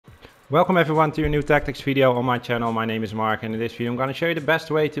Welcome everyone to a new tactics video on my channel. My name is Mark, and in this video I'm going to show you the best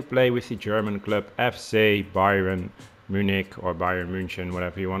way to play with the German club FC Bayern Munich or Bayern München,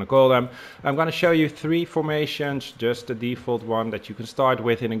 whatever you want to call them. I'm going to show you three formations, just the default one that you can start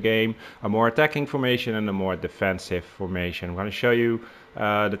with in a game, a more attacking formation and a more defensive formation. I'm going to show you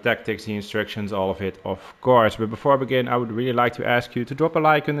the tactics, the instructions, all of it, of course. But before I begin, I would really like to ask you to drop a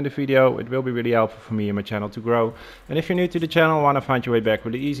like under the video. It will be really helpful for me and my channel to grow. And if you're new to the channel and want to find your way back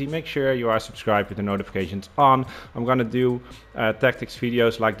really easy, make sure you are subscribed with the notifications on. I'm going to do tactics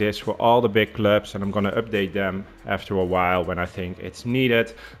videos like this for all the big clubs, and I'm going to update them after a while when I think it's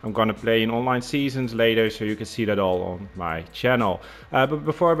needed. I'm going to play in online seasons later, so you can see that all on my channel. But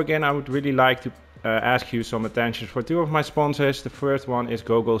before I begin, I would really like to ask you some attention for two of my sponsors. The first one is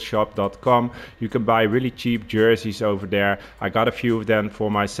gogoshop.com. You can buy really cheap jerseys over there. I got a few of them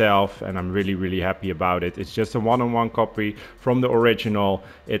for myself and I'm really happy about it. It's just a one-on-one copy from the original.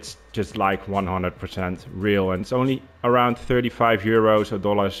 It's just like 100% real, and it's only around 35 euros or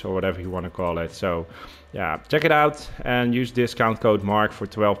dollars or whatever you want to call it. So yeah, check it out and use discount code MARK for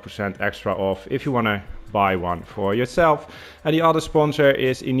 12% extra off if you want to buy one for yourself. And the other sponsor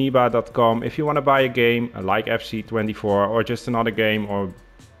is iniba.com. If you want to buy a game like FC24 or just another game, or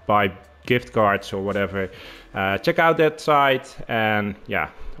buy gift cards or whatever, check out that site and yeah,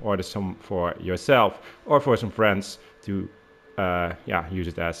 order some for yourself or for some friends to use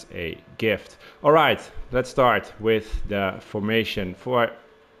it as a gift. All right, let's start with the formation for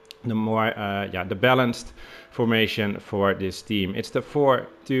the more the balanced formation for this team. It's the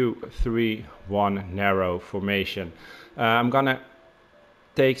 4-2-3-1 narrow formation. I'm gonna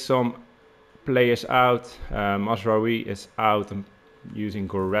take some players out. Mazraoui is out. I'm using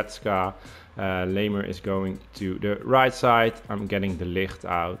Goretzka. Lamer is going to the right side. I'm getting De Ligt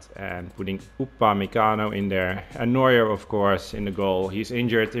out and putting Upamecano in there. And Neuer, of course, in the goal. He's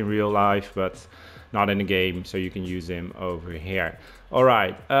injured in real life, but not in the game, so you can use him over here. All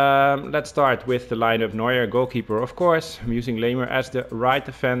right, let's start with the lineup. Neuer, goalkeeper, of course. I'm using Lamer as the right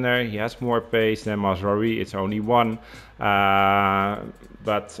defender. He has more pace than Mazraoui. It's only one,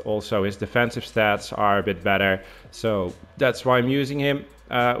 but also his defensive stats are a bit better, so that's why I'm using him.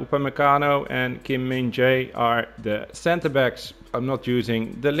 Upamecano and Kim Min-jae are the center backs. I'm not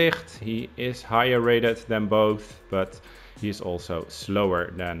using De Ligt. He is higher rated than both, but he is also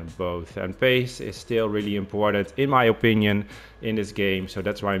slower than both, and pace is still really important in my opinion in this game, so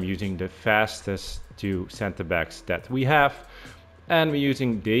that's why I'm using the fastest two center backs that we have. And we're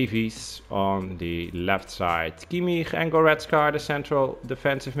using Davies on the left side. Kimmich and Goretzka are the central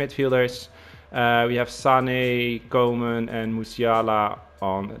defensive midfielders. We have Sané, Coman and Musiala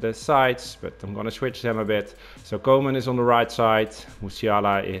on the sides, but I'm gonna switch them a bit. So Coman is on the right side,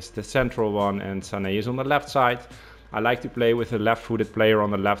 Musiala is the central one, and Sané is on the left side. I like to play with a left-footed player on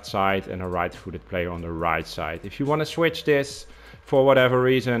the left side and a right-footed player on the right side. If you want to switch this for whatever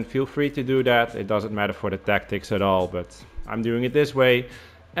reason, feel free to do that. It doesn't matter for the tactics at all, but I'm doing it this way.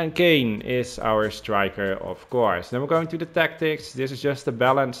 And Kane is our striker, of course. Then we're going to the tactics. This is just a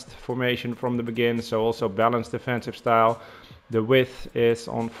balanced formation from the beginning, so also balanced defensive style. The width is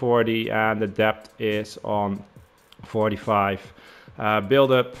on 40 and the depth is on 45.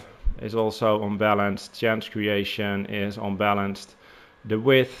 Build-up is also unbalanced. Chance creation is unbalanced. The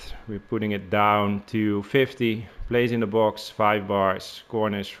width, we're putting it down to 50. Plays in the box, 5 bars.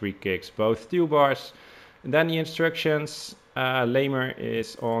 Corners, free kicks, both 2 bars. And then the instructions. Lamer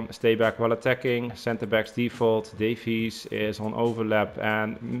is on stay back while attacking. Center backs default. Davies is on overlap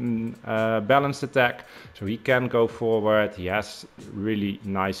and balanced attack. So he can go forward. He has really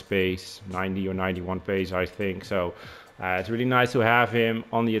nice pace, 90 or 91 pace I think. So it's really nice to have him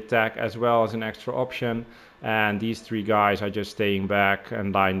on the attack as well as an extra option. And these three guys are just staying back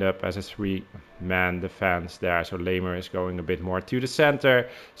and lined up as a 3-man defense there. So Lamer is going a bit more to the center.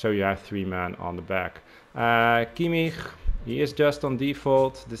 So you have 3 men on the back. Kimmich, he is just on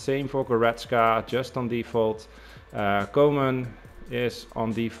default. The same for Goretzka, just on default. Coman is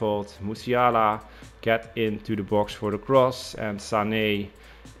on default. Musiala, get into the box for the cross. And Sané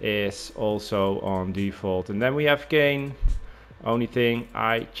is also on default. And then we have Kane. Only thing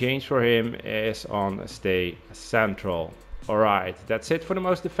I changed for him is on stay central. All right, that's it for the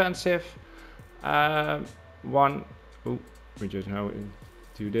most defensive one. Ooh, we just now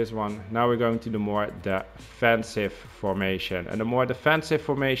to this one. Now we're going to the more defensive formation. And the more defensive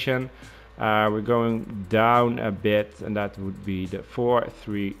formation, we're going down a bit, and that would be the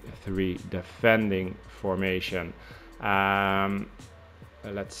 4-3-3 defending formation.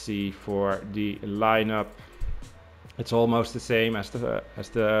 Let's see for the lineup. It's almost the same as the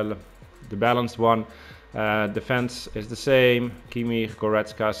balanced one. Defense is the same. Kimmich,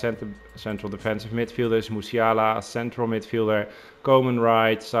 Goretzka, central defensive midfielders. Musiala, central midfielder. Coman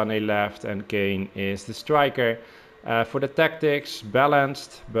right, Sané left, and Kane is the striker. For the tactics,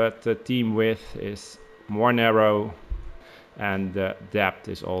 balanced, but the team width is more narrow, and the depth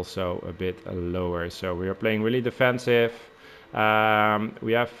is also a bit lower. So we are playing really defensive.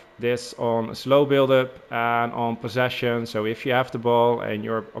 We have this on slow build-up and on possession. So if you have the ball and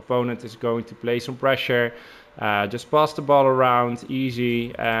your opponent is going to play some pressure, just pass the ball around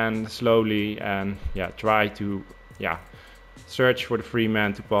easy and slowly, and try to search for the free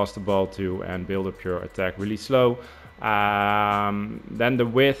man to pass the ball to and build up your attack really slow. Then the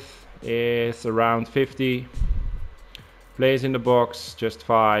width is around 50. Plays in the box, just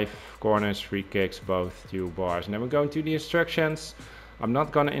 5. Corners, free kicks, both 2 bars. And then we're going to the instructions. I'm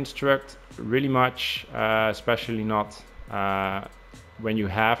not going to instruct really much, especially not when you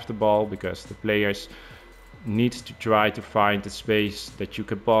have the ball, because the players need to try to find the space that you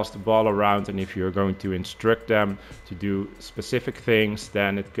can pass the ball around. And if you're going to instruct them to do specific things,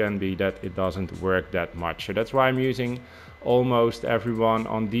 then it can be that it doesn't work that much. So that's why I'm using almost everyone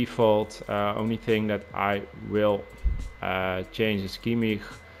on default. Only thing that I will change is Kimmich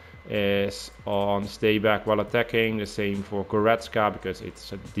is on stay back while attacking. The same for Goretzka, because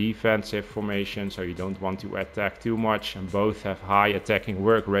it's a defensive formation, so you don't want to attack too much, and both have high attacking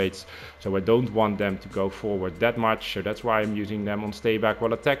work rates, so I don't want them to go forward that much. So that's why I'm using them on stay back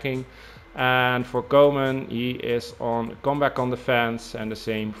while attacking. And for Coman, he is on comeback on defense, and the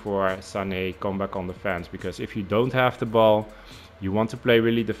same for Sané, comeback on defense, because if you don't have the ball, you want to play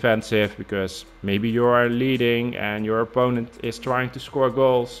really defensive, because maybe you are leading and your opponent is trying to score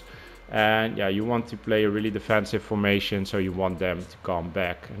goals, and you want to play a really defensive formation, so you want them to come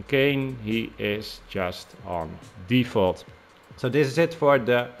back. And Kane, he is just on default. So this is it for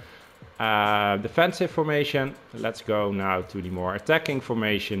the defensive formation. Let's go now to the more attacking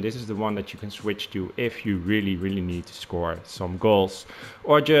formation. This is the one that you can switch to if you really need to score some goals,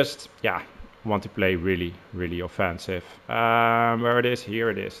 or just want to play really offensive. Where it is, here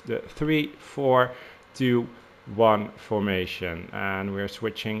it is, the 3-4-2-1 formation, and we're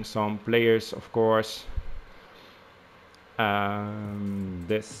switching some players, of course.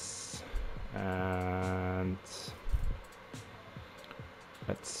 This, and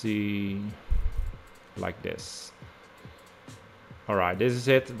let's see, like this. Alright, this is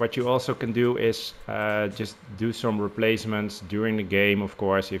it. What you also can do is just do some replacements during the game. Of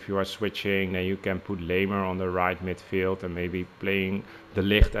course, if you are switching, then you can put Lemer on the right midfield and maybe playing De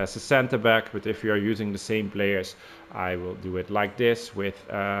Ligt as a center back. But if you are using the same players, I will do it like this, with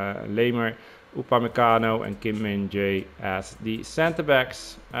Lemer, Upamecano and Kim Min-jae as the center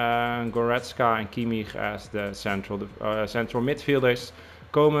backs, Goretzka and Kimmich as the central midfielders,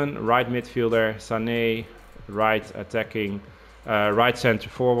 Coman right midfielder, Sané right attacking, right center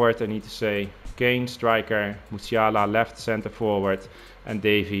forward, I need to say, Kane striker, Musiala left center forward, and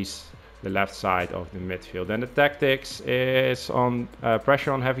Davies the left side of the midfield. And the tactics is on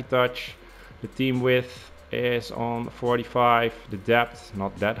pressure on heavy touch. The team width is on 45. The depth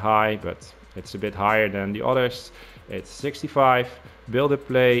not that high, but it's a bit higher than the others. It's 65. Build-up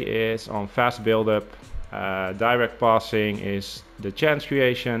play is on fast build-up. Direct passing is the chance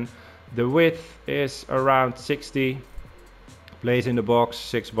creation. The width is around 60. Plays in the box,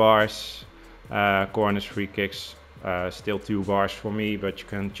 6 bars. Corners, free kicks, still 2 bars for me, but you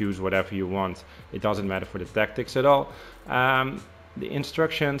can choose whatever you want. It doesn't matter for the tactics at all. The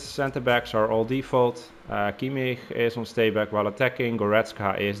instructions, center backs are all default. Kimmich is on stay back while attacking.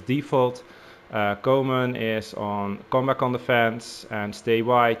 Goretzka is default. Coman is on comeback on defense and stay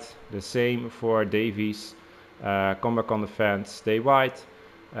wide. The same for Davies. Comeback on defense, stay wide.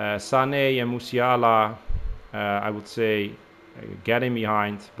 Sané and Musiala, I would say, get in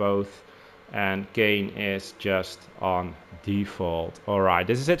behind both. And Kane is just on default. Alright,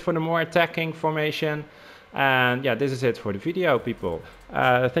 this is it for the more attacking formation. And this is it for the video, people.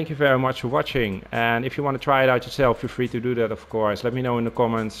 Thank you very much for watching, and if you want to try it out yourself, feel free to do that, of course. Let me know in the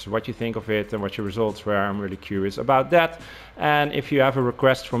comments what you think of it and what your results were. I'm really curious about that. And if you have a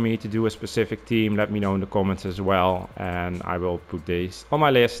request for me to do a specific team, let me know in the comments as well, and I will put these on my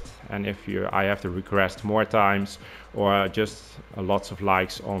list. And if I have to request more times or just lots of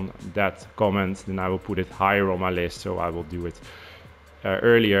likes on that comment, then I will put it higher on my list, so I will do it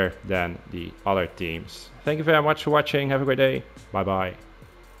earlier than the other teams. Thank you very much for watching. Have a great day. Bye bye.